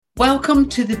Welcome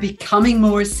to the Becoming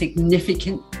More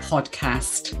Significant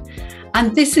podcast.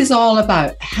 And this is all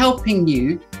about helping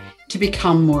you to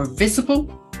become more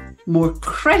visible, more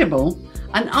credible,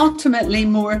 and ultimately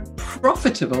more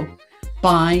profitable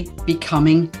by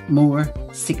becoming more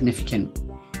significant.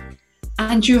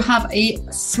 And you have a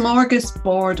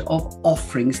smorgasbord of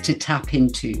offerings to tap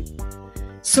into.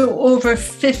 So over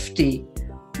 50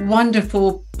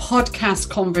 wonderful podcast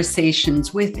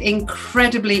conversations with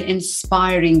incredibly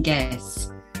inspiring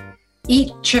guests,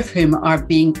 each of whom are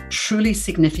being truly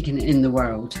significant in the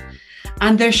world.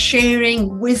 And they're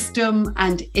sharing wisdom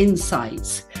and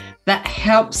insights that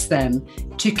helps them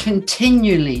to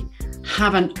continually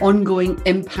have an ongoing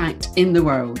impact in the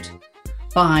world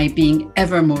by being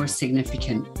ever more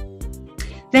significant.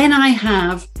 Then I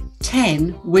have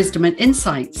 10 Wisdom and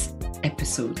Insights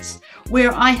episodes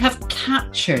where I have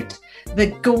captured the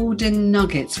golden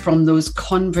nuggets from those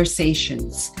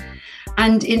conversations.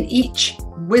 And in each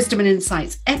Wisdom and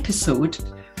Insights episode,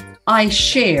 I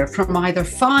share from either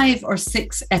 5 or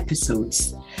 6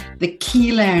 episodes the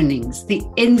key learnings, the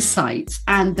insights,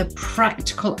 and the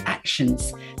practical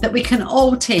actions that we can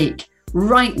all take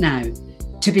right now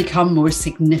to become more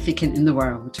significant in the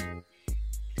world.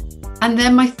 And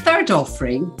then my third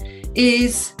offering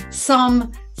is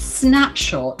some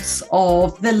snapshots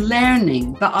of the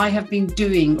learning that I have been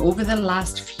doing over the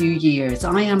last few years.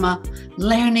 I am a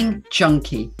learning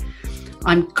junkie.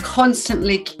 I'm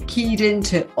constantly keyed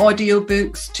into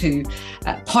audiobooks, to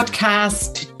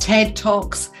podcasts, to TED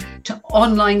Talks, to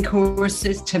online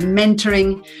courses, to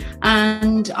mentoring.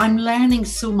 And I'm learning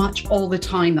so much all the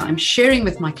time that I'm sharing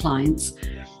with my clients.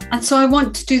 And so I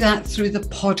want to do that through the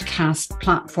podcast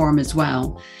platform as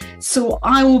well. So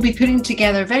I will be putting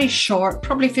together very short,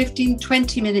 probably 15,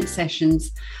 20-minute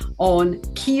sessions on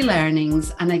key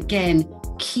learnings and again,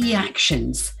 key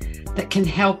actions that can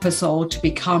help us all to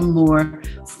become more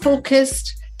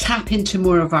focused, tap into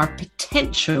more of our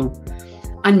potential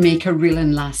and make a real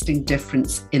and lasting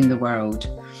difference in the world.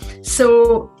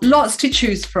 So lots to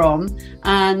choose from.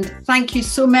 And thank you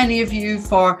so many of you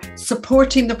for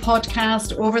supporting the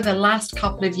podcast over the last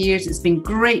couple of years. It's been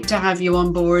great to have you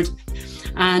on board.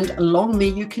 And long may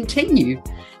you continue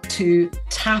to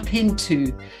tap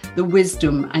into the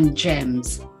wisdom and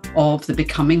gems of the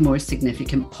Becoming More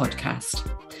Significant podcast.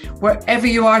 Wherever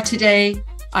you are today,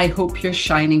 I hope you're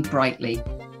shining brightly.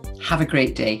 Have a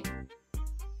great day.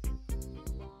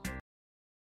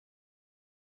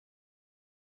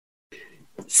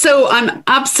 So I'm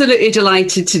absolutely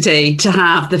delighted today to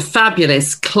have the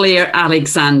fabulous Claire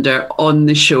Alexander on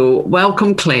the show.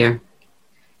 Welcome, Claire.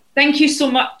 Thank you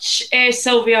so much,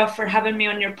 Sylvia, for having me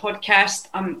on your podcast.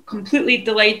 I'm completely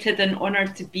delighted and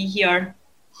honoured to be here.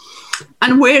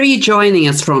 And where are you joining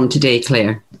us from today,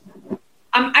 Claire?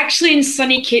 I'm actually in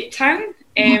sunny Cape Town.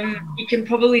 You can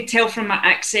probably tell from my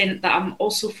accent that I'm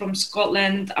also from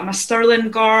Scotland. I'm a Stirling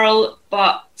girl,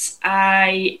 but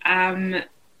I am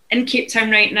in Cape Town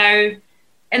right now,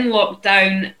 in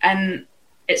lockdown, and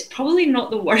it's probably not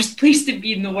the worst place to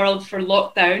be in the world for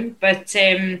lockdown, but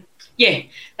yeah,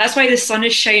 that's why the sun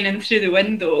is shining through the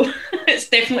window. It's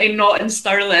definitely not in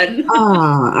Stirling.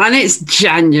 And it's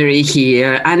January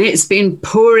here, and it's been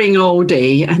pouring all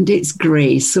day, and it's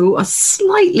grey, so I'm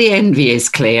slightly envious,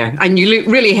 Claire. And you look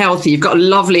really healthy. You've got a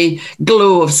lovely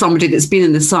glow of somebody that's been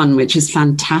in the sun, which is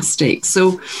fantastic.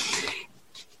 So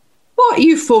what are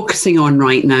you focusing on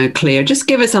right now, Claire? Just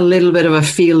give us a little bit of a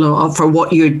feel for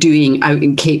what you're doing out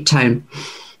in Cape Town.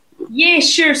 Yeah,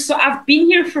 sure. So I've been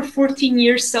here for 14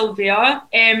 years, Sylvia.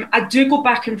 I do go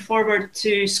back and forward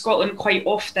to Scotland quite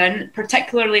often,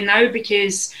 particularly now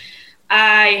because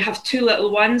I have 2 little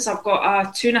ones. I've got a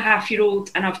 2.5-year-old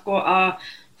and I've got a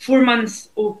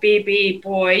 4-month-old baby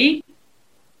boy.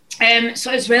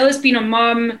 So as well as being a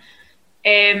mum,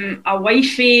 a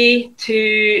wifey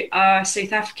to a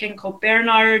South African called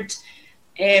Bernard.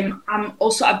 I'm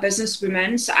also a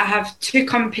businesswoman. So I have 2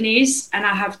 companies and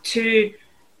I have 2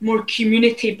 more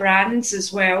community brands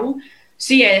as well.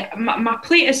 So yeah, my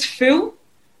plate is full,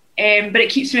 but it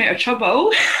keeps me out of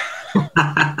trouble.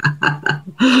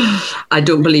 I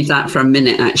don't believe that for a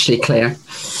minute, actually, Claire.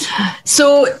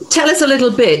 So tell us a little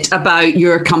bit about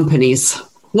your companies.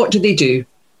 What do they do?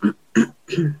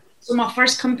 So my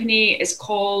first company is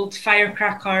called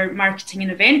Firecracker Marketing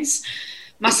and Events.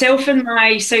 Myself and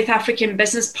my South African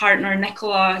business partner,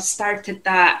 Nicola, started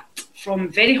that from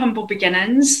very humble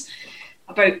beginnings,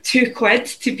 about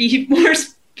 £2 to be more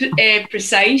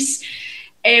precise.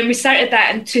 We started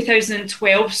that in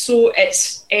 2012, so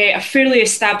it's a fairly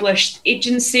established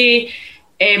agency.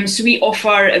 So we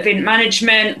offer event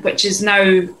management, which is now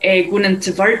going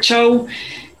into virtual.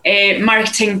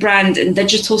 marketing, brand and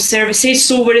digital services.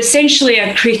 So we're essentially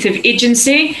a creative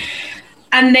agency.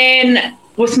 And then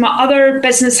with my other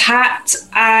business hat,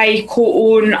 I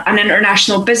co-own an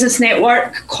international business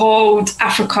network called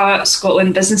Africa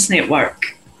Scotland Business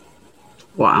Network.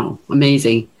 Wow,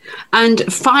 amazing. And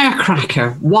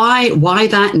Firecracker, why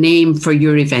that name for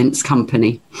your events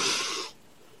company?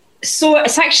 So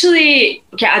it's actually,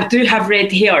 okay, I do have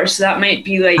red hair, so that might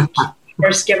be like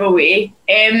first giveaway.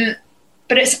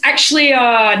 But it's actually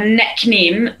a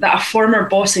nickname that a former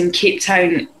boss in Cape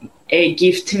Town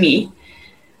gave to me.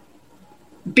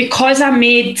 Because I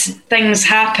made things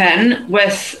happen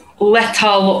with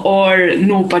little or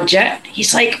no budget,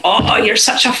 he's like, oh, you're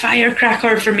such a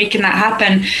firecracker for making that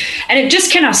happen. And it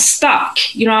just kind of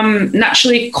stuck. You know, I'm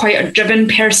naturally quite a driven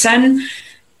person.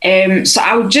 So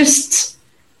I'll just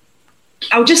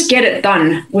get it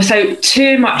done without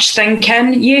too much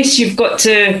thinking. Yes, you've got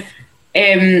to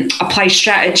apply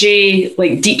strategy,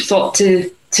 like deep thought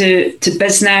to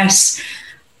business,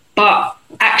 but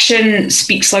action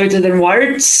speaks louder than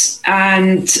words.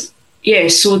 And yeah,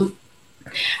 so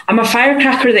I'm a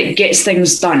firecracker that gets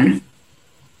things done.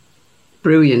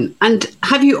 Brilliant. And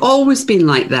have you always been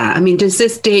like that? I mean, does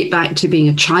this date back to being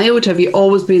a child? Have you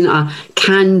always been a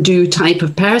can-do type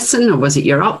of person, or was it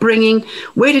your upbringing?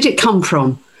 Where did it come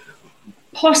from?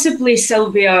 Possibly,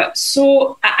 Sylvia.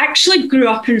 So I actually grew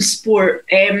up in sport.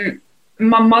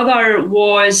 My mother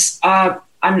was a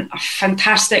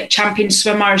fantastic champion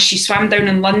swimmer. She swam down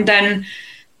in London.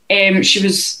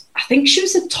 I think she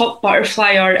was a top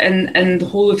butterflyer in the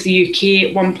whole of the UK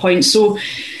at one point. So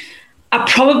I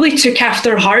probably took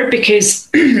after her because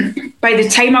by the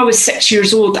time I was 6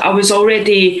 years old, I was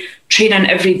already training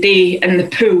every day in the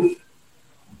pool.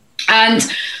 And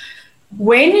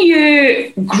when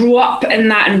you grow up in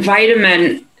that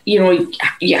environment, you know,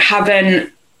 you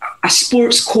having a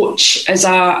sports coach as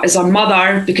a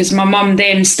mother, because my mum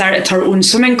then started her own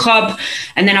swimming club,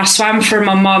 and then I swam for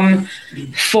my mum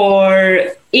for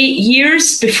 8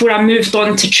 years before I moved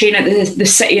on to train at the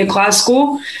City of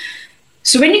Glasgow.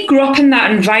 So when you grow up in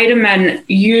that environment,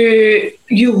 you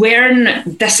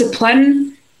learn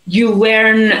discipline, you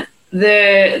learn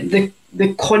the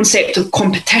concept of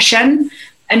competition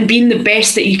and being the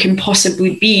best that you can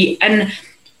possibly be. And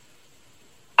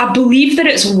I believe that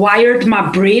it's wired my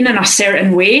brain in a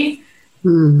certain way,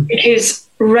 because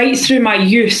right through my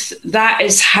youth,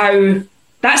 that's how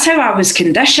I was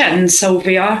conditioned,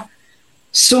 Sylvia.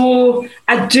 So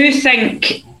I do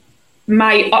think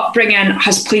my upbringing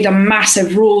has played a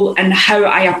massive role in how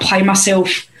I apply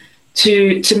myself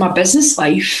to my business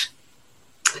life.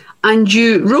 And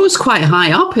you rose quite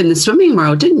high up in the swimming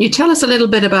world, didn't you? Tell us a little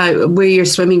bit about where your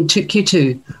swimming took you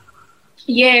to.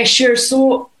 Yeah, sure.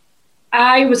 So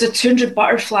I was a 200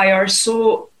 butterflyer,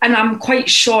 and I'm quite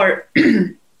short.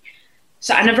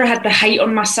 So I never had the height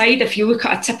on my side. If you look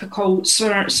at a typical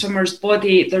swimmer's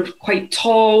body, they're quite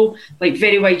tall, like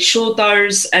very wide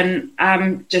shoulders, and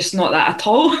I'm just not that at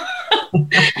all.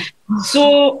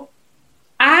 So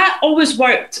I always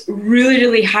worked really,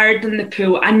 really hard in the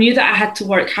pool. I knew that I had to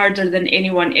work harder than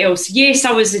anyone else. Yes,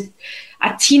 I was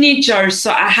a teenager,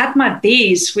 so I had my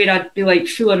days where I'd be like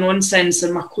full of nonsense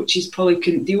and my coaches probably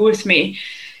couldn't deal with me.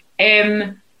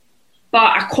 But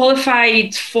I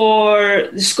qualified for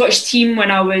the Scottish team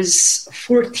when I was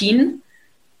 14.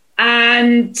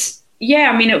 And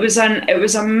yeah, I mean, it was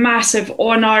a massive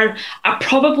honour. I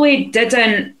probably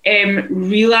didn't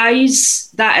realise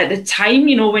that at the time,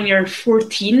 you know, when you're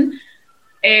 14.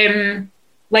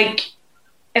 Like,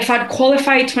 if I'd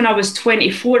qualified when I was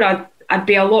 24, I'd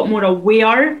be a lot more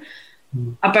aware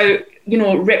about, you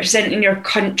know, representing your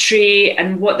country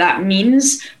and what that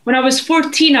means. When I was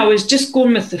 14, I was just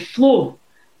going with the flow.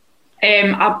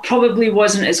 I probably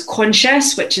wasn't as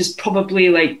conscious, which is probably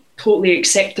like totally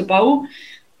acceptable.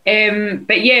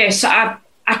 But yeah, so I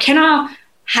kind of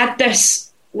had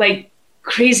this like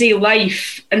crazy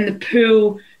life in the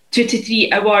pool, 2 to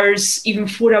 3 hours, even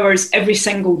 4 hours every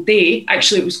single day.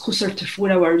 Actually, it was closer to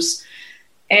 4 hours.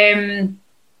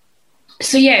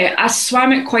 So yeah, I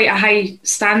swam at quite a high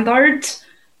standard,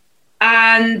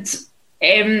 and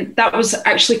that was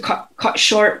actually cut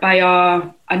short by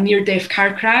a near-death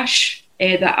car crash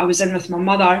that I was in with my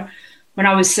mother when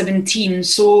I was 17.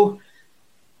 So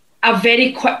I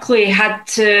very quickly had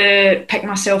to pick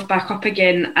myself back up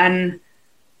again and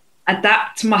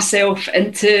adapt myself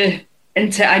into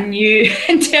a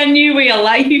new way of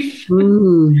life.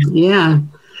 Yeah.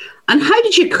 And how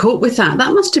did you cope with that?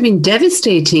 That must have been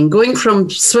devastating, going from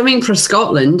swimming for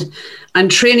Scotland and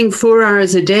training 4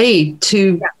 hours a day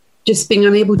to just being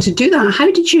unable to do that. How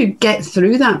did you get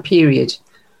through that period?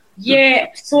 Yeah,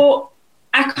 so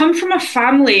I come from a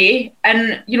family,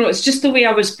 and, you know, it's just the way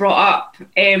I was brought up.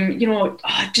 You know,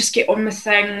 just get on with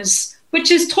things,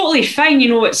 which is totally fine. You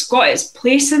know, it's got its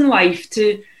place in life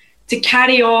to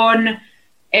carry on.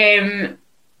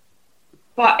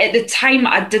 But at the time,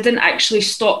 I didn't actually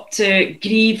stop to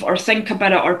grieve or think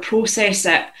about it or process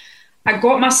it. I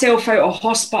got myself out of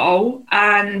hospital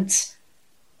and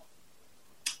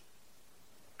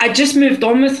I just moved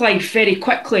on with life very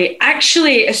quickly.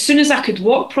 Actually, as soon as I could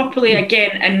walk properly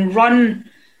again and run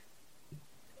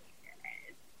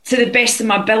to the best of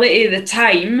my ability at the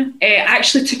time, I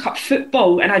actually took up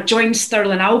football and I joined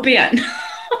Stirling Albion.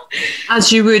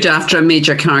 As you would after a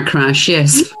major car crash,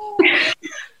 yes.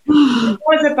 It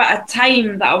was about a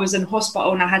time that I was in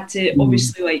hospital and I had to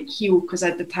obviously like heal because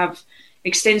I did have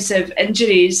extensive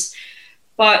injuries.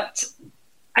 But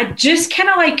I just kind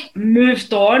of like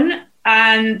moved on,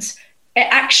 and it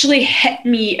actually hit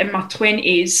me in my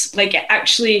 20s. Like, it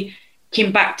actually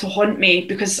came back to haunt me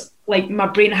because like my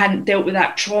brain hadn't dealt with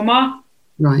that trauma.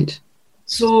 Right.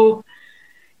 So,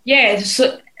 yeah.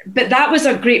 But that was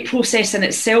a great process in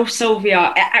itself,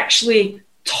 Sylvia. It actually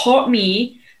taught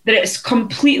me that it's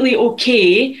completely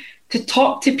okay to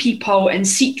talk to people and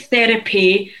seek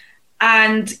therapy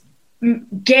and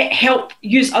get help,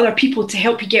 use other people to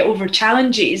help you get over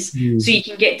challenges so you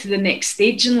can get to the next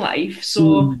stage in life.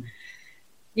 So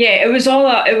yeah, it was all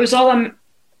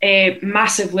a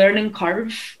massive learning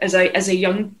curve as a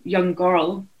young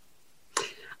girl.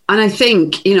 And I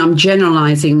think, you know, I'm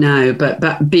generalising now,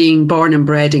 but being born and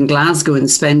bred in Glasgow and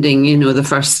spending, you know, the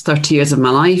first 30 years of my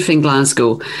life in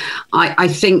Glasgow, I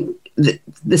think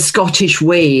the Scottish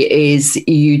way is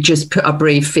you just put a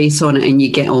brave face on it and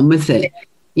you get on with it.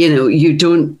 You know, you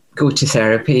don't go to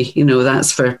therapy. You know,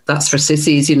 that's for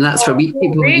sissies. You know, that's for weak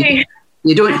people.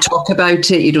 You don't talk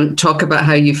about it. You don't talk about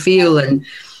how you feel, and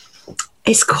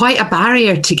it's quite a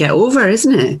barrier to get over,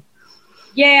 isn't it?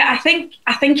 Yeah, I think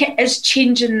it is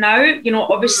changing now. You know,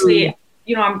 obviously,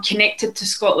 you know, I'm connected to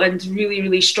Scotland really,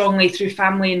 really strongly through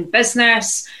family and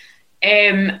business,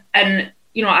 and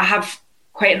you know, I have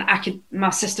my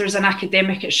sister's an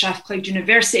academic at Strathclyde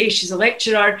University. She's a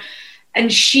lecturer. And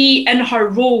she, in her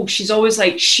role, she's always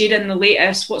like sharing the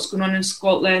latest, what's going on in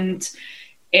Scotland,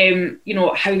 you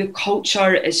know, how the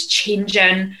culture is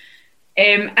changing.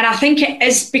 And I think it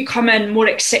is becoming more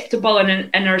acceptable in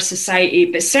our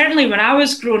society. But certainly when I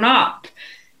was growing up,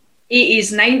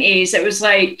 80s, 90s, it was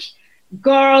like,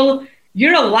 girl,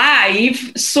 you're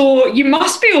alive, so you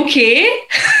must be okay.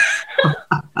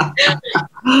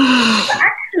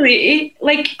 Actually,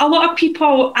 like, a lot of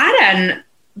people aren't.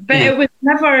 But it was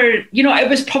never, you know, it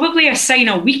was probably a sign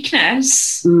of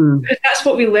weakness because that's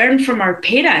what we learned from our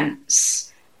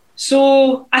parents.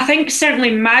 So I think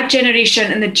certainly my generation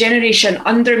and the generation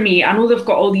under me, I know they've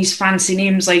got all these fancy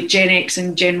names like Gen X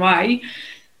and Gen Y.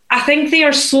 I think they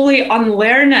are slowly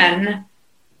unlearning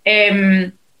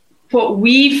what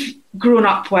we've grown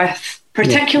up with,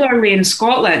 particularly in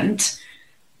Scotland,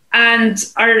 and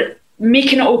are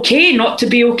making it okay not to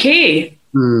be okay.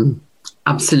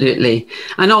 Absolutely.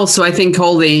 And also, I think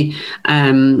all the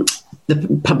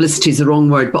publicity is the wrong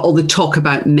word, but all the talk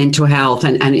about mental health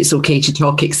and it's okay to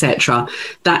talk, etc.,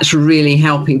 that's really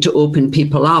helping to open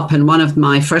people up. And one of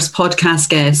my first podcast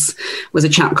guests was a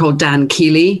chap called Dan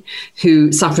Keeley,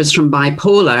 who suffers from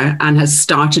bipolar and has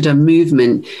started a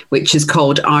movement which is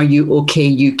called Are You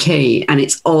OK UK? And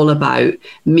it's all about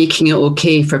making it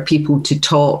okay for people to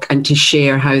talk and to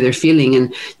share how they're feeling.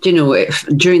 And, you know,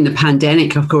 during the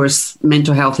pandemic, of course,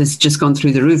 mental health has just gone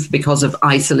through the roof because of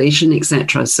isolation,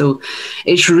 etc. So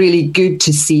it's really good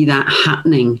to see that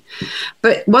happening.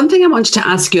 But one thing I wanted to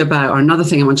ask you about, or another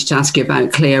thing I wanted to ask you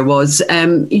about, Claire, was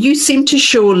you seem to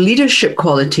show leadership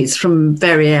qualities from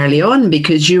very early on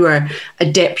because you were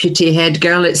a deputy head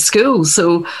girl at school.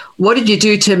 So what did you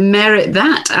do to merit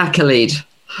that accolade?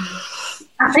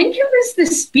 I think it was the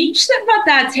speech that my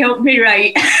dad helped me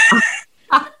write.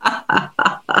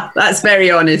 That's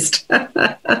very honest.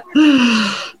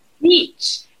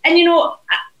 Speech. And, you know,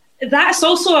 that's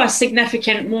also a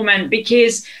significant moment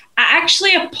because I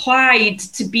actually applied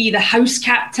to be the house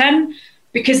captain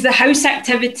because the house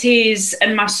activities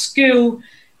in my school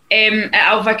at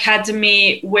Alva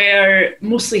Academy were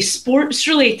mostly sports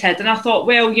related. And I thought,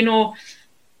 well, you know,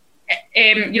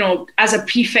 as a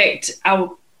prefect,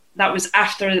 that was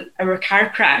after our car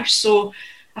crash. So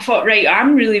I thought, right,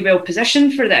 I'm really well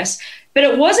positioned for this. But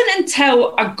it wasn't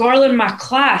until a girl in my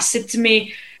class said to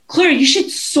me, Claire, you should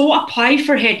so apply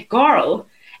for head girl.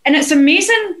 And it's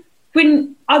amazing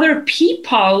when other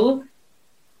people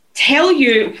tell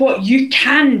you what you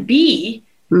can be,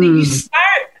 that you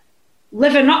start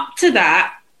living up to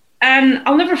that And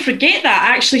I'll never forget that.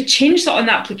 I actually changed it on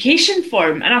the application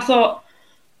form. And I thought,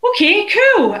 okay,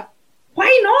 cool.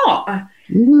 Why not?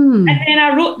 And then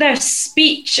I wrote this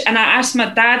speech and I asked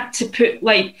my dad to put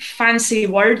like fancy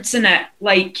words in it,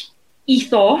 like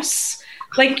ethos.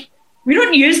 Like, we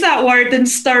don't use that word in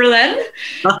Stirling.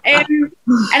 And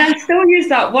I still use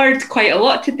that word quite a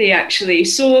lot today, actually.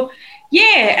 So,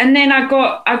 yeah. And then I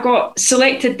got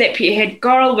selected deputy head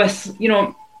girl with,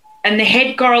 and the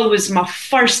head girl was my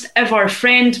first ever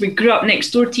friend. We grew up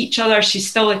next door to each other. She's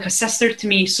still like a sister to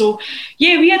me. So,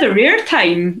 yeah, we had a rare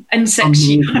time in 6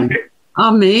 years.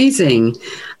 Amazing.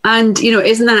 And,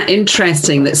 isn't that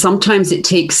interesting that sometimes it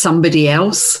takes somebody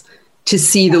else to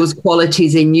see those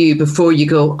qualities in you before you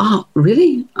go, oh,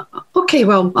 really? Okay,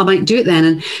 well, I might do it then.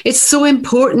 And it's so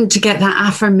important to get that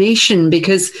affirmation,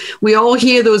 because we all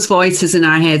hear those voices in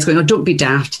our heads going, oh, don't be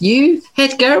daft. You,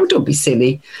 head girl, don't be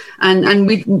silly. And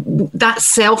we that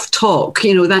self-talk,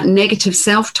 that negative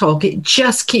self-talk, it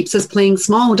just keeps us playing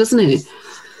small, doesn't it?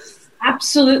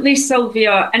 Absolutely,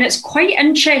 Sylvia. And it's quite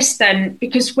interesting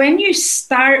because when you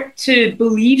start to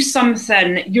believe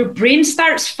something, your brain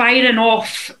starts firing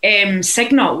off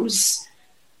signals.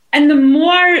 And the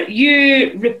more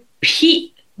you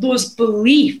repeat those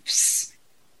beliefs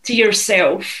to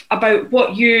yourself about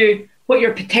what your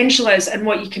potential is and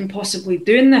what you can possibly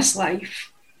do in this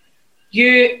life,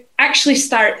 you actually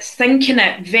start thinking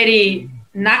it very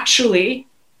naturally.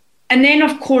 And then,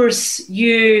 of course,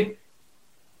 you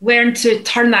learn to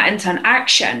turn that into an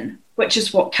action, which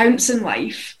is what counts in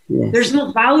life. Yes. There's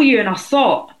no value in a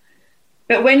thought.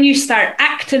 But when you start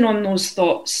acting on those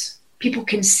thoughts, people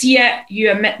can see it,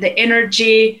 you emit the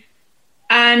energy.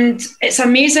 And it's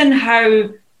amazing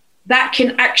how that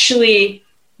can actually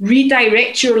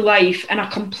redirect your life in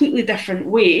a completely different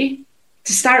way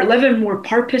to start living more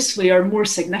purposefully or more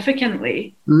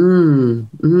significantly. And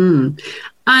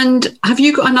have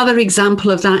you got another example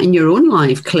of that in your own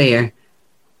life, Claire?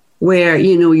 Where,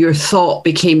 your thought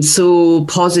became so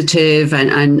positive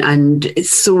and it's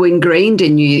so ingrained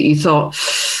in you, you thought,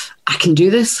 I can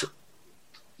do this?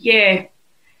 Yeah.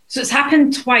 So it's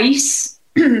happened twice.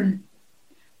 It's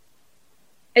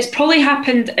probably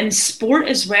happened in sport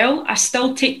as well. I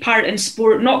still take part in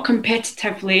sport, not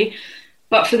competitively,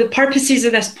 but for the purposes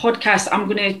of this podcast, I'm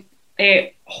going to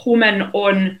home in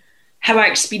on how I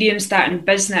experienced that in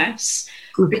business.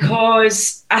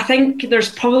 Because I think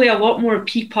there's probably a lot more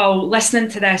people listening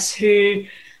to this who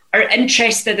are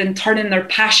interested in turning their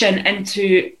passion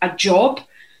into a job,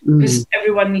 because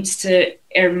everyone needs to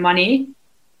earn money.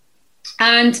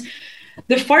 And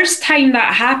the first time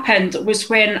that happened was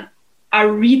when I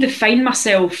redefined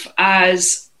myself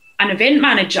as an event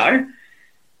manager.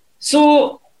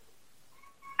 So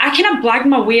I kind of blagged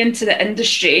my way into the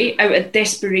industry out of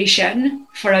desperation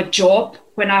for a job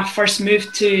when I first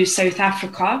moved to South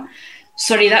Africa.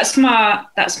 Sorry, that's my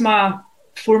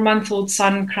 4-month-old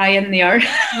son crying there.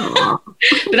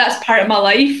 But that's part of my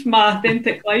life, my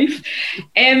authentic life.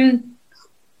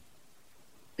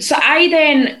 So I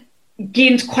then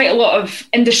gained quite a lot of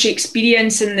industry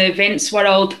experience in the events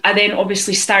world. I then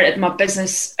obviously started my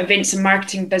business, events and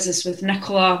marketing business with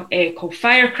Nicola called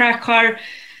Firecracker.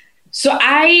 So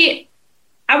I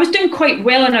was doing quite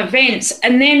well in events,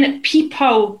 and then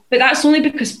people, but that's only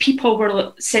because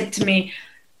people said to me,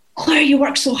 Claire, you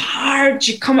work so hard,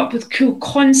 you come up with cool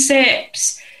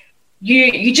concepts,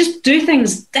 you just do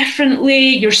things differently,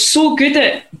 you're so good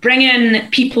at bringing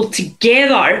people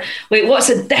together, like lots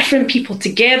of different people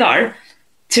together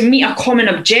to meet a common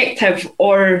objective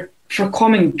or for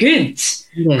common good.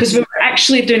 Because we were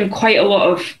actually doing quite a lot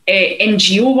of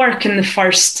NGO work in the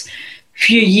first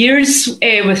few years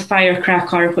with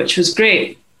Firecracker, which was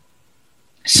great.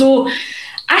 So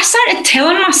I started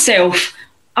telling myself,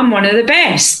 I'm one of the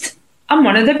best. I'm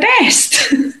one of the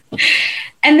best.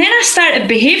 And then I started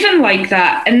behaving like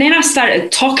that. And then I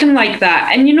started talking like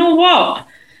that. And you know what?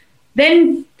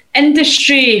 Then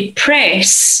industry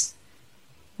press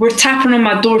were tapping on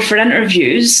my door for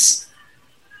interviews.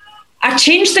 I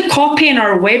changed the copy on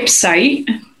our website,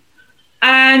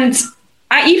 and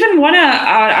I even won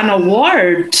an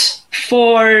award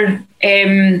for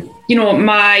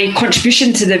my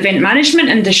contribution to the event management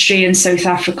industry in South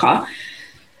Africa.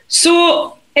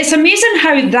 So it's amazing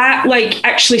how that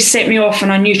actually set me off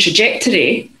on a new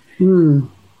trajectory. And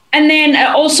then it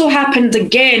also happened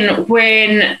again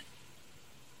when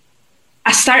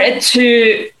I started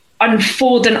to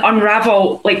unfold and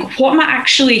unravel, what am I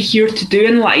actually here to do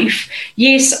in life?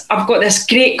 Yes, I've got this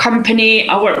great company.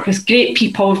 I work with great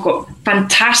people. We've got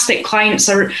fantastic clients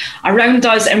around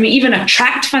us, and we even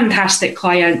attract fantastic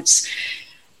clients.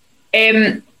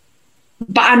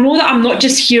 But I know that I'm not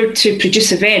just here to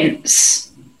produce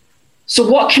events. So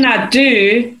what can I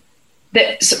do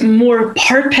that's more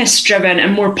purpose-driven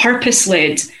and more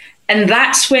purpose-led? And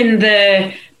that's when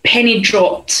the penny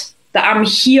dropped, that I'm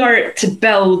here to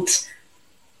build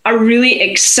a really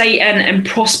exciting and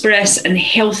prosperous and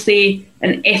healthy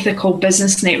and ethical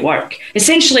business network,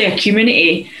 essentially a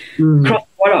community across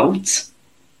the world.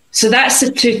 So that's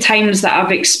the two times that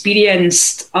I've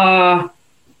experienced a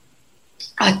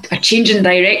change in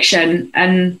direction.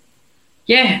 And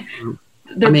yeah,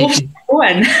 they're Amazing. both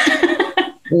going.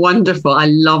 Wonderful. I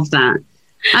love that.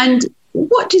 And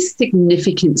what does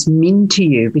significance mean to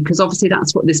you? Because obviously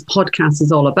that's what this podcast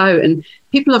is all about. And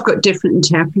people have got different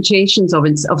interpretations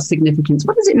of significance.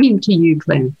 What does it mean to you,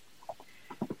 Claire?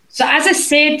 So as I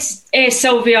said,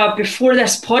 Sylvia, before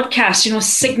this podcast,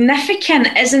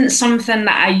 significant isn't something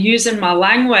that I use in my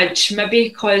language, maybe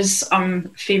because I'm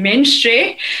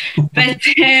femenstry. But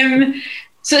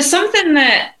so it's something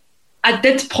that I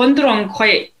did ponder on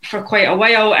for quite a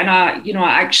while, and I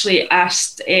actually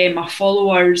asked my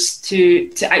followers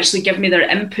to actually give me their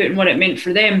input and what it meant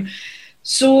for them.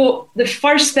 So the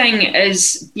first thing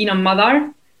is being a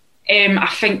mother.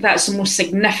 I think that's the most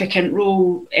significant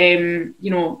role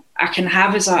I can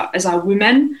have as a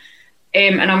woman,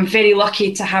 and I'm very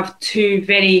lucky to have two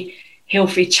very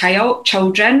healthy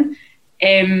children.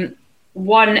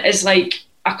 One is like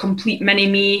a complete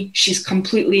mini-me. She's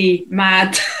completely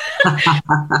mad.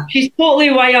 She's totally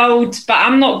wild, but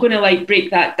I'm not going to break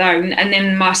that down. And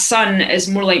then my son is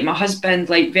more like my husband,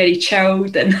 very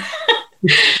chilled. And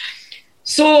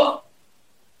so,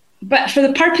 but for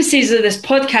the purposes of this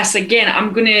podcast, again,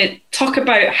 I'm going to talk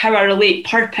about how I relate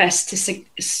purpose to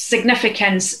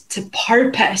significance to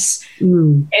purpose.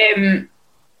 And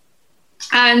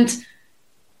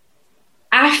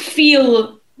I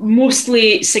feel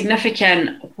mostly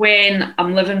significant when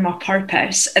I'm living my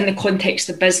purpose in the context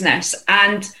of business.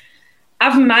 And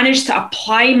I've managed to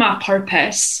apply my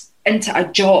purpose into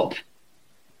a job.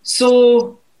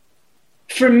 So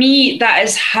for me, that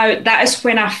is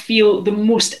when I feel the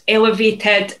most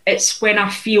elevated. It's when I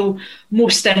feel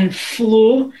most in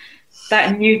flow.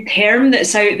 That new term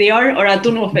that's out there, or I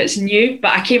don't know if it's new,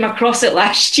 but I came across it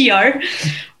last year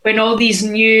when all these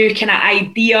new kind of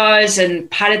ideas and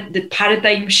the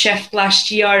paradigm shift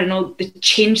last year and all the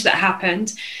change that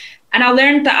happened. And I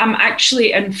learned that I'm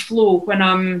actually in flow when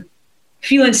I'm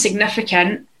feeling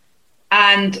significant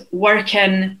and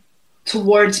working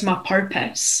towards my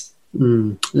purpose.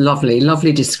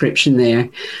 Lovely description there.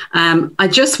 I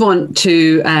just want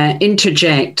to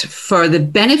interject for the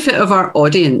benefit of our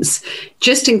audience,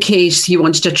 just in case you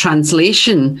wanted a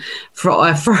translation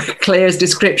for Claire's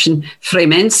description,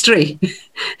 fremenstry.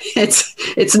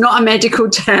 It's not a medical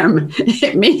term.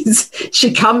 It means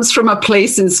she comes from a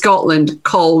place in Scotland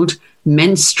called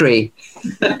menstry.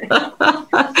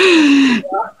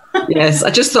 Yes,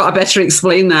 I just thought I better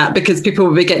explain that because people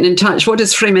will be getting in touch. What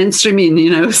does fremenstry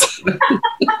mean,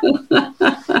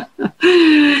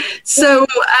 So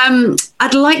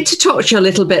I'd like to talk to you a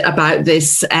little bit about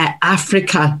this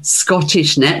Africa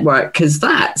Scottish network, because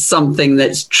that's something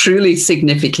that's truly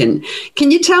significant.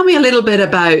 Can you tell me a little bit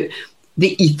about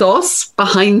the ethos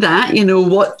behind that,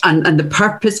 what and the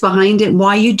purpose behind it, and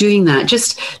why are you doing that?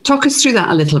 Just talk us through that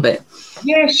a little bit.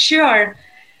 Yeah, sure.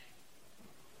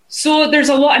 So there's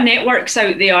a lot of networks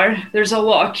out there. There's a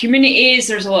lot of communities.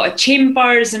 There's a lot of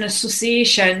chambers and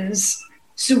associations.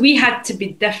 So we had to be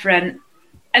different.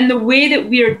 And the way that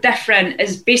we're different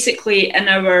is basically in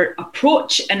our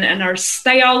approach and in our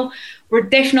style. We're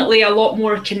definitely a lot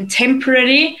more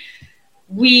contemporary.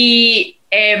 We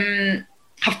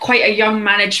have quite a young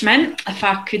management, if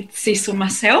I could say so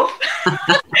myself.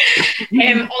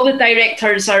 All the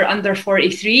directors are under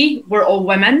 43. We're all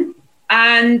women.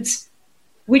 And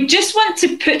we just want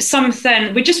to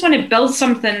build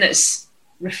something that's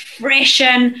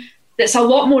refreshing, that's a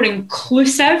lot more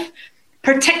inclusive,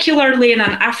 particularly in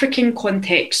an African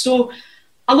context. So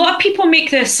a lot of people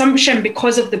make the assumption,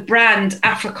 because of the brand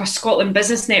Africa Scotland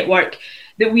Business Network,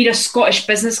 that we're a Scottish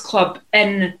business club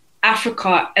in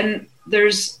Africa, and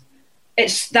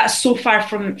that's so far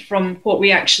from what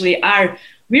we actually are.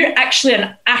 We're actually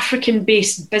an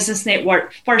African-based business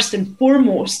network first and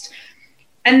foremost.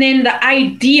 And then the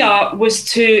idea was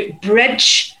to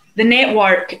bridge the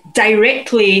network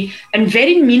directly and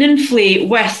very meaningfully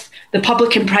with the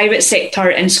public and private sector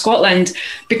in Scotland,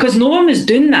 because no one was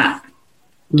doing that.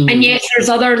 And yes, there's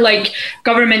other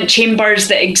government chambers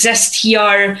that exist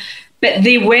here, but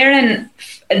they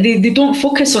don't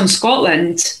focus on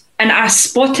Scotland. And I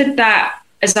spotted that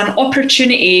as an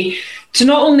opportunity to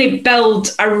not only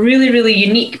build a really, really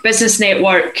unique business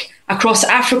network across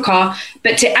Africa,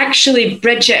 but to actually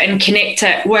bridge it and connect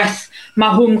it with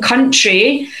my home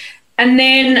country. And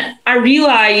then I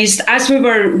realised, as we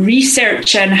were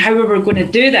researching how we were going to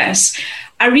do this,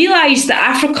 I realised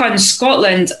that Africa and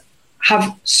Scotland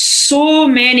have so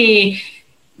many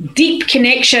deep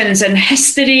connections in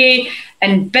history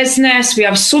and business. We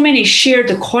have so many shared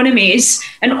economies.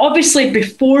 And obviously,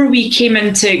 before we came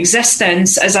into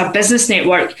existence as a business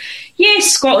network,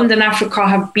 yes, Scotland and Africa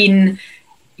have been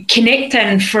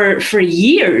connecting for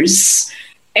years.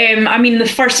 I mean, the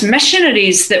first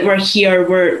missionaries that were here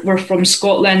were from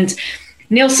Scotland.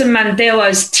 Nelson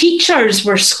Mandela's teachers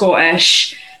were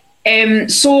Scottish.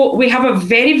 So we have a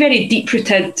very, very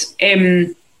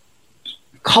deep-rooted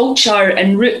culture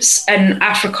and roots in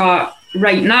Africa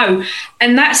right now.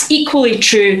 And that's equally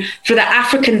true for the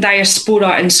African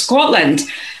diaspora in Scotland.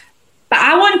 But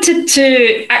I wanted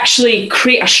to actually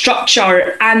create a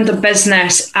structure and a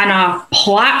business and a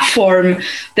platform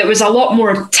that was a lot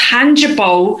more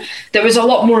tangible, that was a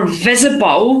lot more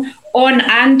visible on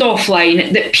and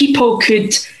offline, that people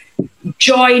could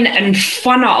join and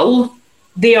funnel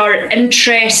their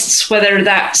interests, whether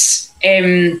that's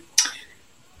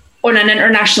on an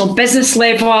international business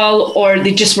level, or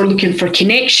they just were looking for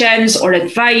connections or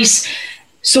advice.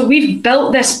 So we've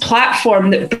built this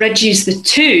platform that bridges the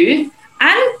two,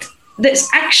 and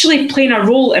that's actually playing a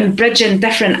role in bridging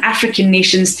different African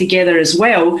nations together as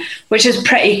well, which is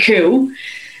pretty cool.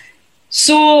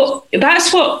 So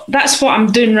that's what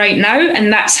I'm doing right now,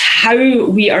 and that's how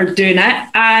we are doing it.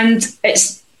 And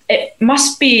it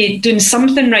must be doing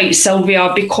something right,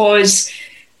 Sylvia, because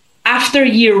after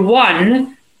year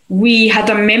one, we had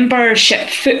a membership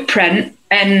footprint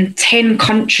in 10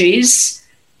 countries,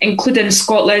 including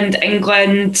Scotland,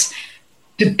 England,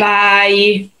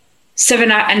 Dubai,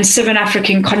 seven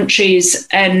African countries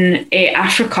in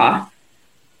Africa.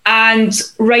 And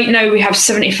right now we have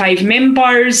 75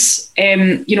 members.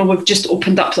 We've just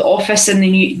opened up the office in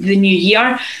the new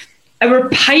year. Our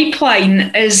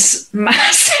pipeline is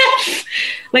massive.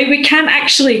 Like, we can't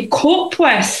actually cope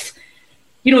with,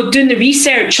 doing the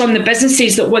research on the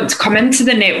businesses that want to come into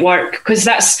the network, because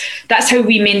that's how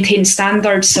we maintain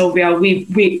standards, Sylvia.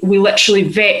 We literally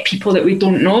vet people that we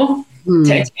don't know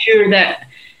to ensure that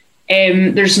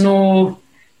there's no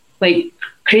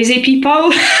crazy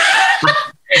people.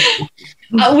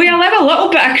 We live a little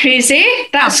bit of crazy.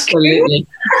 That's absolutely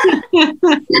cool.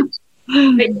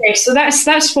 Yeah, so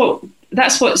that's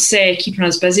what's keeping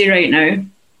us busy right now.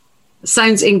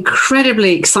 Sounds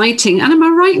incredibly exciting. And am I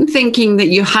right in thinking that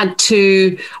you had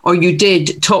to, or you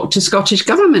did, talk to Scottish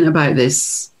Government about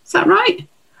this? Is that right?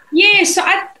 Yeah, so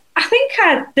I think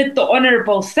I did the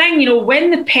honourable thing,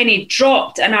 when the penny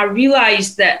dropped and I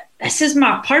realised that this is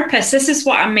my purpose, this is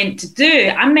what I'm meant to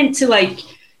do. I'm meant to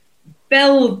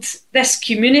build this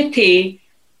community,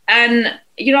 and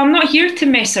I'm not here to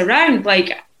mess around.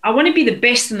 I want to be the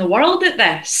best in the world at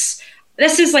this.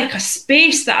 This is a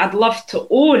space that I'd love to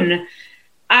own.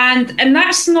 And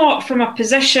that's not from a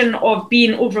position of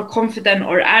being overconfident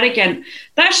or arrogant.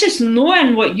 That's just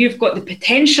knowing what you've got the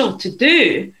potential to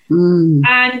do.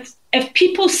 And if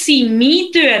people see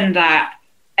me doing that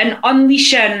and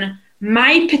unleashing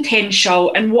my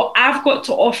potential and what I've got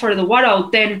to offer the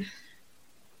world, then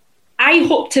I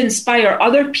hope to inspire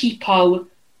other people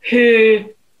who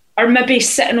are maybe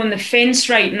sitting on the fence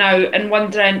right now and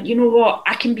wondering, you know what,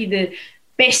 I can be the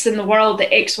best in the world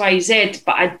at XYZ,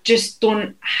 but I just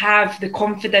don't have the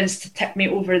confidence to tip me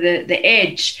over the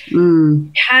edge.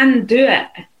 Can do it.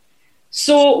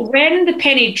 So when the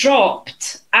penny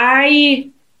dropped, I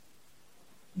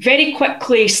very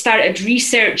quickly started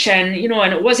researching,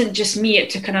 and it wasn't just me, it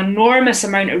took an enormous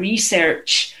amount of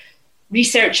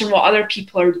researching what other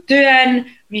people are doing,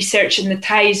 researching the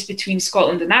ties between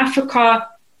Scotland and Africa.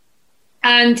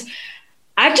 And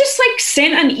I just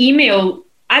sent an email.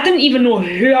 I didn't even know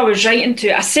who I was writing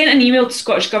to. I sent an email to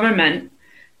Scottish Government,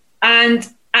 and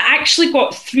I actually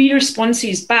got 3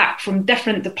 responses back from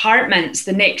different departments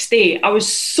the next day. I was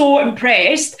so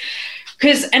impressed,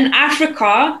 because in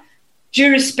Africa,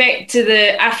 due respect to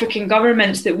the African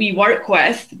governments that we work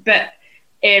with, but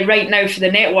right now for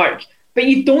the network, but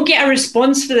you don't get a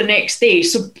response for the next day.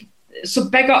 So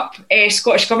big up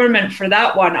Scottish Government for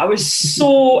that one. I was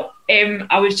so,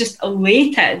 I was just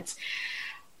elated.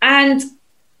 And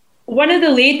one of the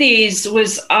ladies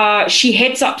was, she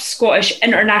heads up Scottish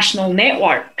international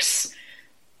networks.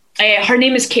 Her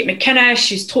name is Kate McInnes.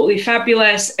 She's totally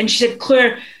fabulous. And she said,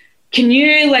 Claire, can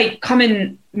you come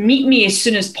and meet me as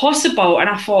soon as possible? And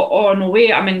I thought, oh, no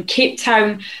way, I'm in Cape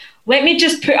Town. Let me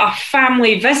just put a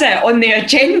family visit on the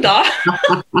agenda.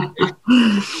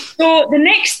 So the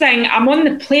next thing, I'm on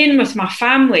the plane with my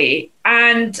family,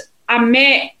 and I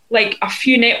met like a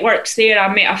few networks there.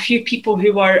 I met a few people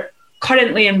who were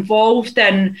currently involved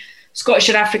in Scottish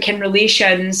and African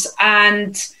relations,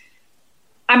 and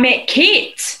I met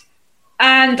Kate,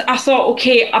 and I thought,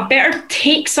 okay, I better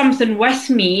take something with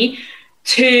me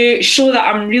to show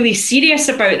that I'm really serious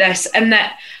about this and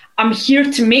that I'm here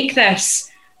to make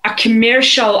this a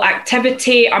commercial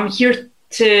activity. I'm here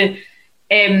to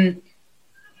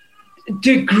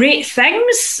do great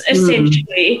things,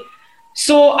 essentially.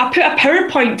 So I put a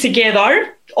PowerPoint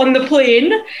together on the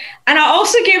plane, and I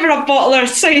also gave her a bottle of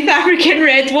South African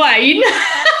red wine.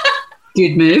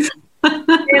 Good move.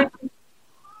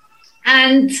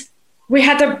 And we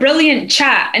had a brilliant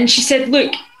chat, and she said,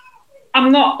 look,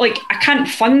 I'm not like, I can't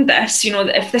fund this. You know,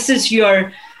 if this is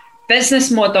your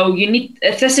business model,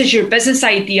 if this is your business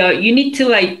idea, you need to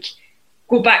like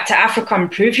go back to Africa and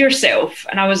prove yourself.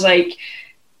 And I was like,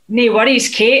 no worries,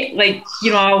 Kate. Like,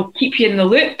 you know, I'll keep you in the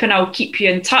loop and I'll keep you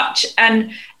in touch.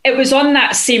 And it was on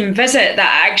that same visit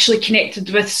that I actually connected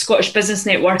with Scottish Business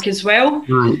Network as well.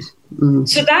 Right.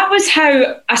 So that was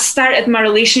how I started my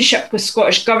relationship with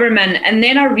Scottish Government. And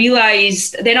then I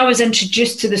was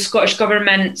introduced to the Scottish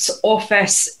Government's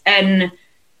office in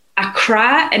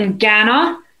Accra in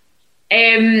Ghana.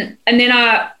 And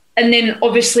then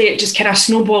obviously it just kind of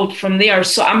snowballed from there.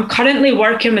 So I'm currently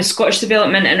working with Scottish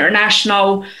Development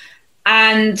International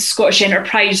and Scottish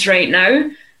Enterprise right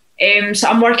now. So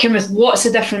I'm working with lots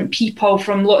of different people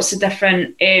from lots of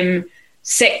different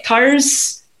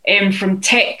sectors, from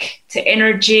tech to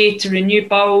energy to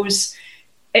renewables.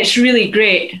 It's really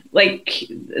great. Like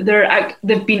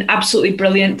they've been absolutely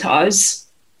brilliant to us.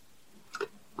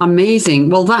 Amazing.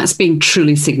 Well, that's been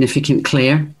truly significant,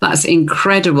 Claire. That's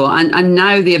incredible. And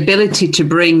now the ability to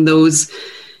bring those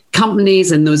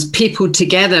companies and those people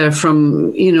together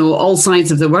from, you know, all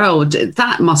sides of the world,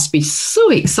 that must be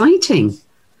so exciting.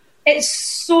 It's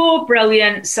so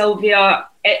brilliant, Sylvia.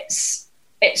 It's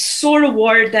so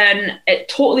rewarding. It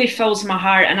totally fills my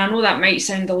heart. And I know that might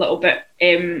sound a little bit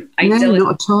idyllic. No,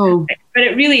 not at all. But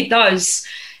it really does.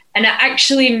 And it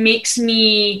actually makes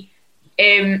me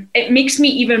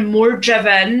even more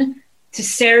driven to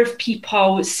serve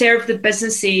people, serve the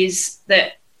businesses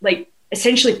that like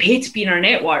essentially pay to be in our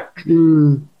network,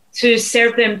 to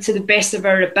serve them to the best of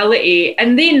our ability.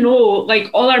 And they know,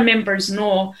 like all our members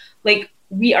know, like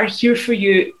we are here for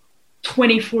you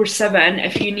 24/7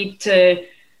 if you need to,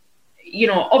 you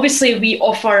know, obviously we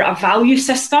offer a value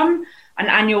system, an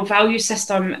annual value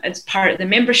system as part of the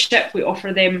membership. We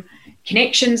offer them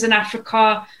connections in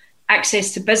Africa,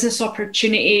 access to business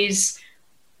opportunities,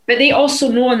 but they also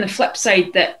know on the flip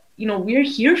side that, you know, we're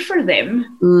here for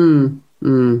them.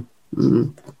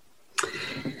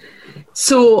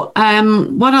 So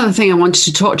one other thing I wanted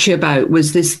to talk to you about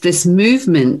was this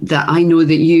movement that I know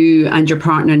that you and your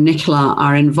partner Nicola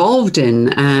are involved in,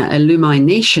 Illumi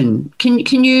Nation.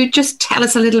 Can you just tell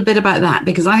us a little bit about that?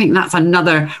 Because I think that's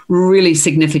another really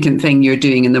significant thing you're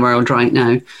doing in the world right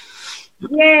now.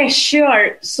 Yeah,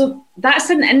 sure. So that's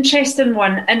an interesting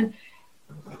one. And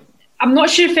I'm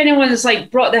not sure if anyone's like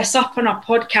brought this up on a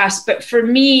podcast, but for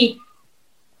me,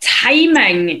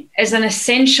 timing is an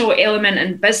essential element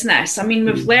in business. I mean,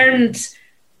 we've learned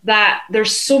that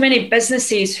there's so many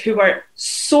businesses who are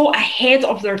so ahead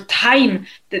of their time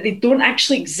that they don't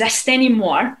actually exist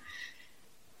anymore.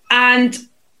 And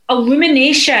Illumi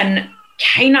Nation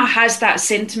kind of has that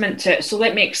sentiment to it. So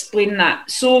let me explain that.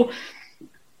 So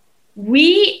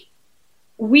we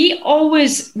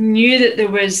always knew that there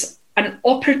was an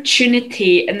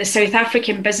opportunity in the South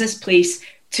African business place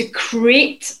to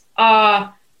create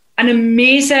an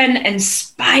amazing,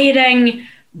 inspiring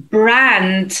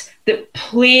brand that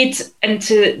played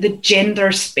into the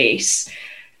gender space.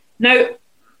 Now,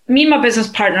 me and my business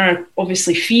partner are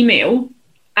obviously female,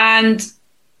 and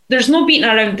there's no beating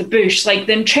around the bush. Like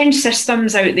the entrenched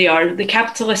systems out there, the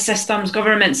capitalist systems,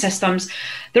 government systems,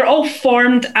 they're all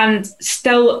formed and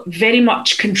still very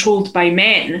much controlled by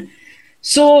men.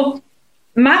 So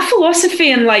my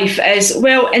philosophy in life is,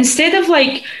 well, instead of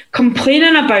like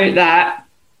complaining about that,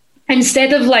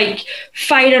 instead of like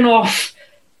firing off,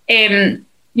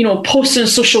 posts on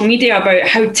social media about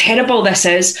how terrible this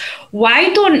is,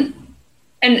 why don't,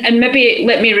 and maybe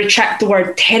let me retract the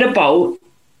word terrible,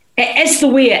 it is the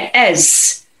way it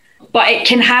is, but it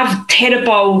can have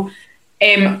terrible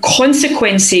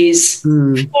consequences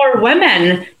for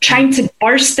women trying to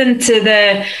burst into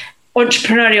the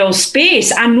entrepreneurial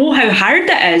space. I know how hard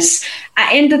it is.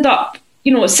 I ended up,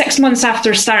 6 months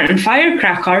after starting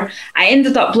Firecracker, I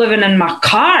ended up living in my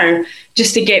car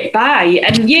just to get by.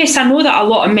 And yes, I know that a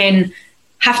lot of men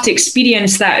have to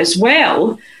experience that as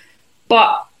well.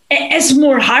 But it is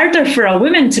more harder for a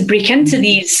woman to break into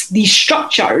these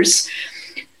structures.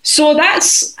 So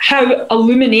that's how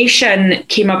Illumination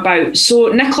came about. So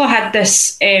Nicola had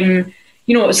this,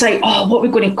 it's like, what are we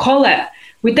going to call it?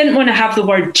 We didn't want to have the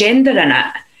word gender in it.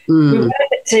 We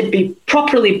wanted it to be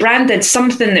properly branded,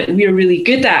 something that we're really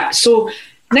good at. So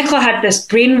Nicola had this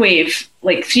brainwave,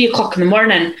 like 3 o'clock in the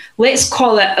morning. Let's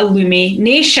call it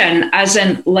Illumination, as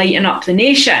in lighten up the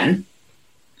nation.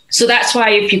 So that's why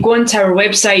if you go onto our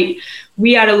website,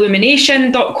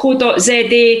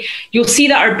 weareillumination.co.za, you'll see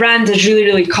that our brand is really,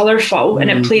 really colourful and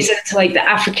it plays into like the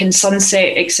African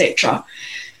sunset, etc.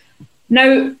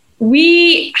 Now,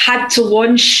 we had to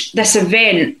launch this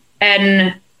event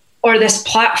this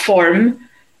platform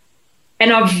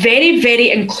in a very,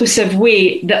 very inclusive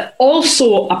way that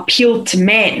also appealed to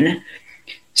men.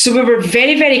 So we were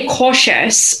very, very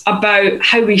cautious about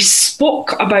how we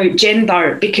spoke about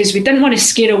gender because we didn't want to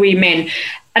scare away men.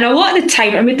 And a lot of the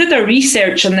time, and we did our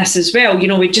research on this as well,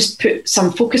 we just put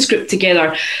some focus group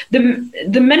together.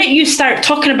 The minute you start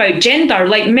talking about gender,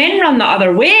 like men run the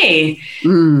other way.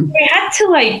 We had to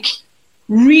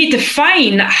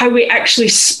redefine how we actually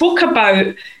spoke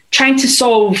about trying to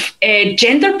solve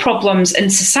gender problems in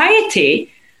society.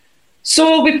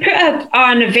 So we put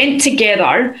an event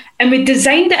together and we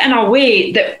designed it in a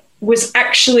way that was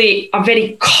actually a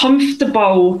very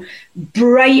comfortable,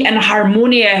 bright and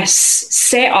harmonious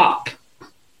setup.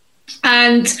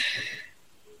 And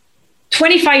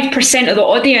 25% of the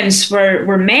audience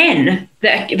were men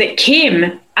that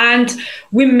came. And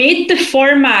we made the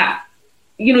format,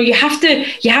 you have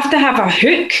to have a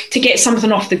hook to get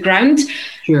something off the ground.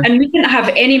 Sure. And we didn't have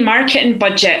any marketing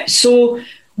budget. So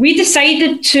we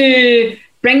decided to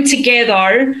bring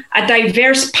together a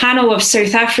diverse panel of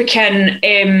South African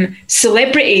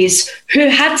celebrities who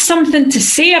had something to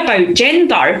say about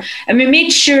gender. And we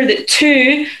made sure that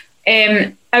 2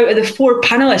 out of the 4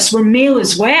 panelists were male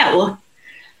as well.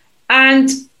 And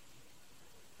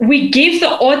we gave the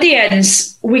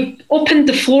audience, we opened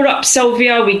the floor up,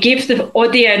 Sylvia, we gave the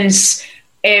audience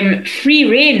free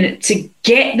rein to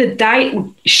get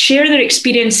share their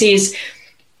experiences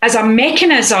as a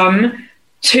mechanism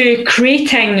to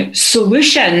creating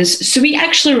solutions. So we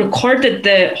actually recorded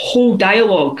the whole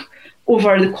dialogue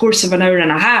over the course of an hour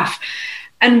and a half.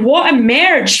 And what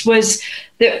emerged was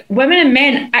that women and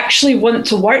men actually want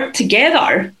to work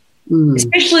together,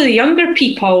 especially the younger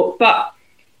people, but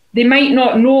they might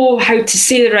not know how to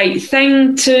say the right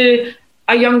thing to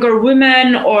a younger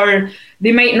woman, or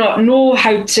they might not know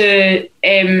how to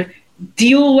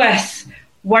deal with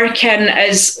working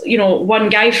as, one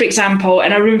guy, for example,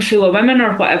 in a room full of women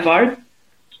or whatever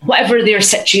their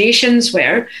situations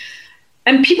were.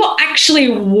 And people actually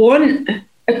want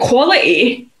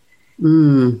equality,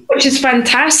 which is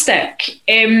fantastic.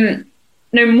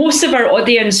 Now, most of our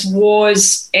audience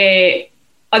was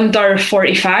under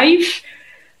 45.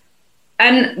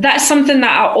 And that's something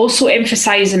that I also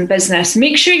emphasize in business.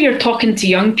 Make sure you're talking to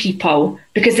young people,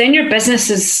 because then your business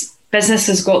has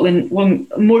got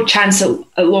more chance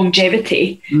at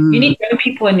longevity. You need young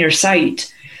people on your side.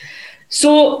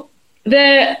 So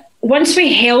once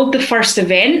we held the first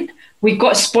event, we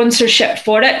got sponsorship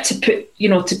for it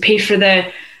to pay for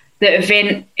the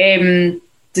event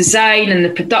design and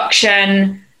the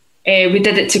production. We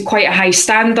did it to quite a high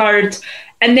standard.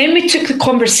 And then we took the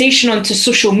conversation onto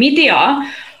social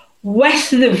media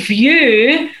with the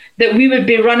view that we would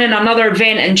be running another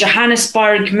event in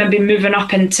Johannesburg, maybe moving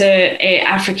up into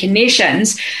African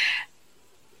nations.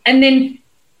 And then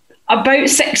about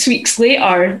 6 weeks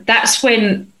later, that's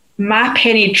when my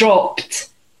penny dropped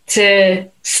to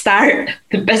start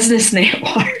the business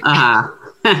network.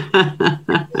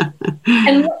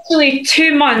 And literally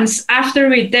 2 months after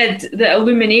we did the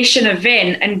Illumination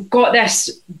event and got this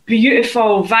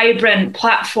beautiful, vibrant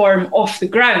platform off the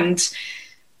ground,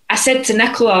 I said to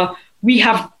Nicola, we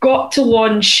have got to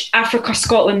launch Africa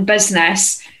Scotland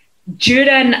Business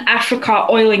during Africa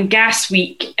Oil and Gas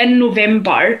Week in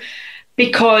November,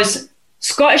 because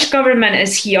Scottish Government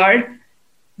is here,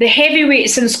 the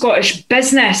heavyweights in Scottish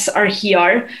business are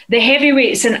here, the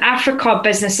heavyweights in Africa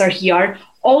business are here,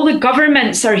 all the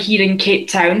governments are here in Cape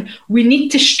Town. We need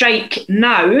to strike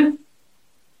now.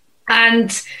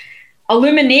 And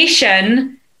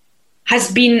Illumination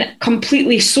has been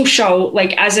completely social,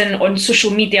 as in on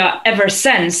social media ever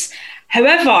since.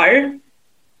 However,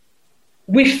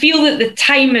 we feel that the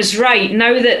time is right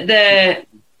now that the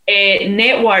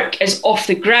network is off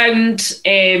the ground.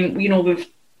 We've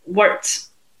worked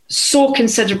so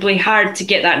considerably hard to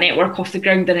get that network off the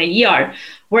ground in a year.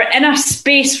 We're in a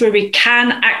space where we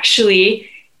can actually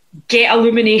get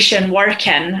Illumination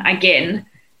working again.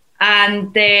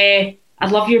 And I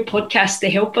love your podcast to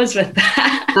help us with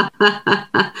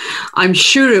that. I'm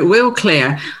sure it will,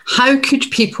 Claire. How could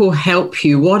people help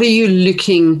you? What are you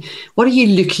looking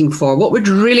for? What would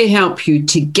really help you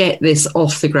to get this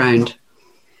off the ground?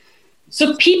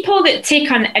 So people that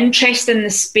take an interest in the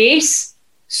space.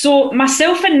 So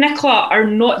myself and Nicola are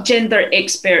not gender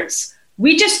experts.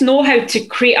 We just know how to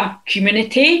create a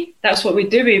community. That's what we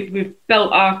do. We've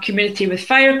built a community with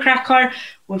Firecracker.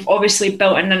 We've obviously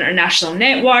built an international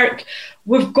network.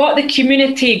 We've got the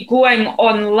community going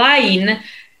online,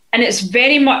 and it's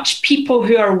very much people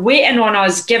who are waiting on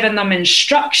us, giving them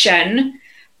instruction.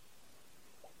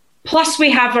 Plus, we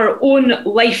have our own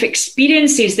life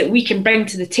experiences that we can bring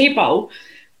to the table.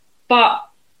 But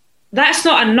that's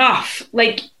not enough.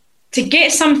 Like, to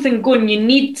get something going, you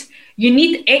need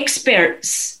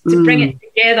experts to bring it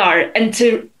together and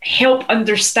to help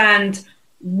understand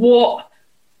where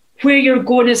you're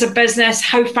going as a business,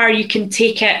 how far you can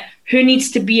take it, who needs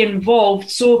to be involved.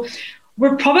 So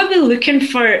we're probably looking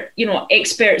for,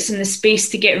 experts in the space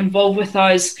to get involved with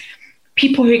us,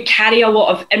 people who carry a lot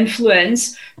of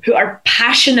influence, who are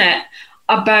passionate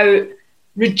about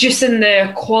reducing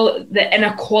the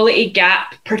inequality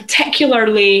gap,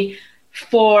 particularly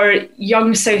for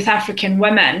young South African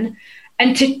women,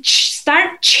 and to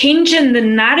start changing the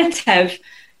narrative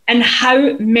and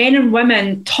how men and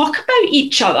women talk about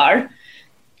each other.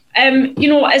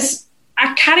 As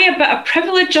I carry a bit of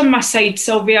privilege on my side,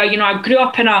 Sylvia, I grew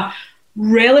up in a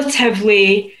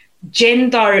relatively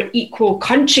gender equal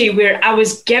country where I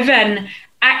was given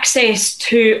access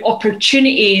to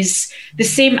opportunities, the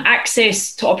same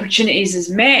access to opportunities as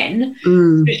men,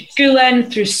 through schooling,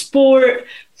 through sport,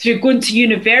 through going to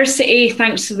university,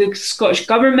 thanks to the Scottish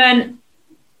Government.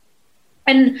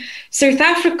 In South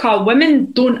Africa,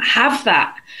 women don't have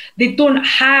that. They don't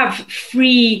have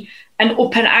free and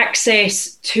open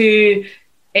access to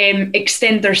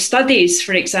extend their studies,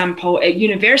 for example, at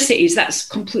universities. That's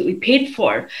completely paid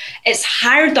for. It's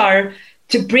harder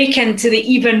to break into the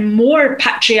even more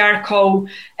patriarchal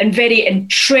and very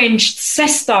entrenched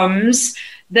systems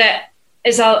that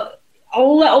is a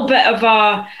little bit of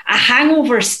a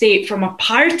hangover state from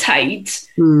apartheid.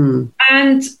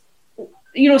 And,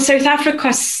 South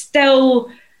Africa's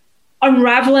still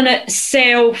unraveling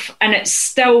itself, and it's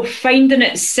still finding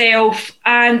itself.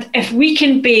 And if we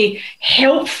can be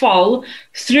helpful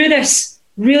through this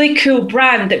really cool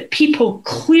brand that people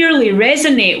clearly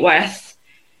resonate with,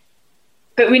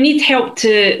 but we need help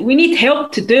to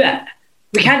do it.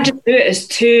 We can't just do it as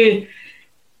two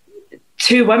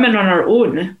women on our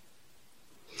own.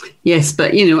 Yes,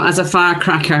 but as a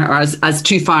firecracker, or as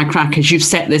two firecrackers, you've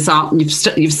set this up,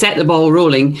 you've set the ball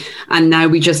rolling, and now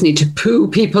we just need to pull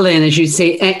people in, as you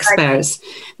say, experts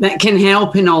that can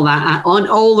help in all that, on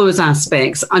all those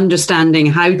aspects, understanding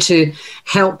how to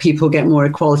help people get more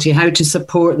equality, how to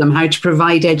support them, how to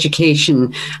provide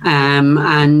education,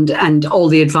 and all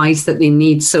the advice that they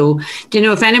need. So,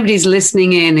 if anybody's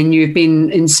listening in and you've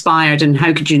been inspired, and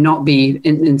how could you not be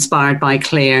inspired by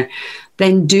Claire,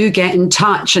 then do get in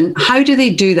touch. And how do they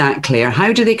do that, Claire?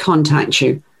 How do they contact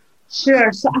you?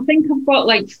 Sure. So I think I've got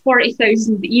like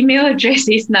 40,000 email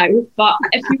addresses now, but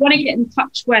if you want to get in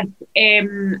touch with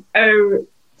through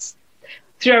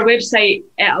our website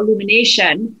at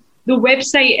Illumination, the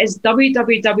website is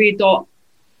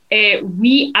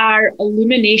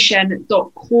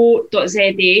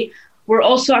weareillumination.co.za. We're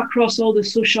also across all the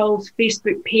socials,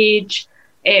 Facebook page,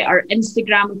 our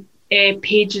Instagram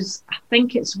pages. I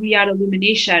think it's We Are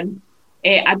Illumination.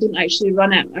 I don't actually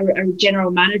run it, our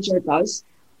general manager does.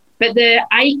 But the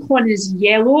icon is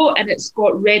yellow and it's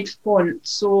got red font.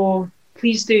 So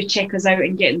please do check us out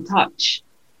and get in touch.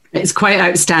 It's quite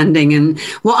outstanding. And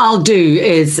what I'll do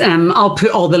is I'll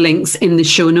put all the links in the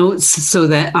show notes so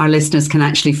that our listeners can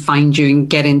actually find you and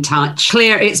get in touch.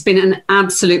 Claire, it's been an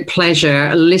absolute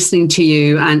pleasure listening to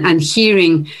you and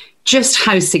hearing just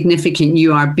how significant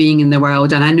you are being in the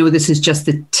world. And I know this is just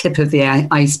the tip of the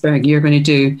iceberg. You're going to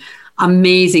do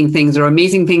amazing things, or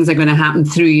amazing things are going to happen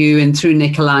through you and through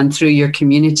Nicola and through your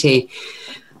community.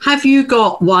 Have you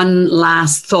got one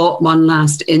last thought, one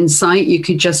last insight you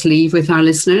could just leave with our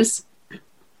listeners?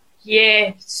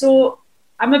 Yeah, so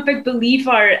I'm a big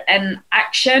believer in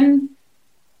action.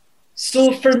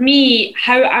 So for me,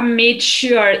 how I made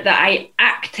sure that I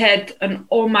acted on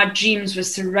all my dreams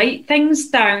was to write things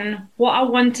down, what I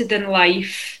wanted in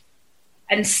life,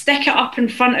 and stick it up in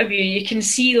front of you. You can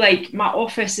see like my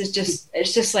office is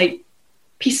just like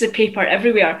piece of paper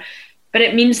everywhere. But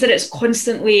it means that it's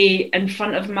constantly in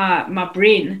front of my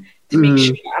brain to make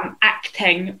sure I'm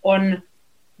acting on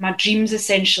my dreams,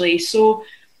 essentially. So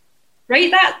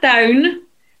write that down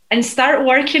and start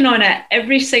working on it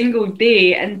every single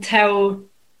day until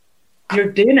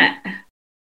you're doing it.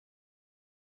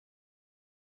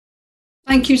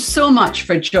 Thank you so much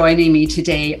for joining me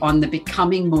today on the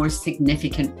Becoming More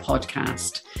Significant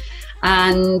podcast.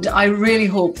 And I really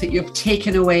hope that you've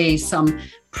taken away some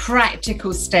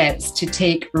practical steps to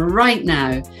take right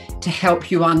now to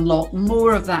help you unlock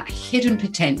more of that hidden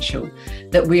potential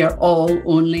that we are all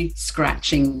only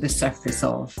scratching the surface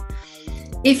of.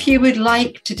 If you would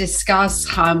like to discuss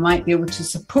how I might be able to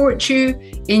support you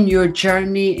in your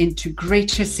journey into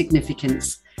greater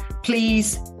significance,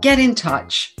 please get in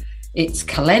touch. It's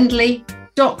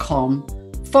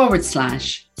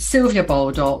calendly.com/Sylvia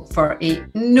Baldock for a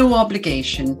no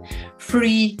obligation,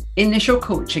 free initial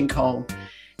coaching call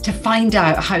to find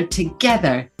out how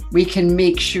together we can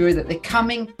make sure that the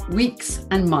coming weeks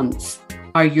and months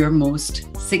are your most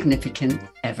significant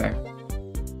ever.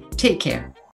 Take care.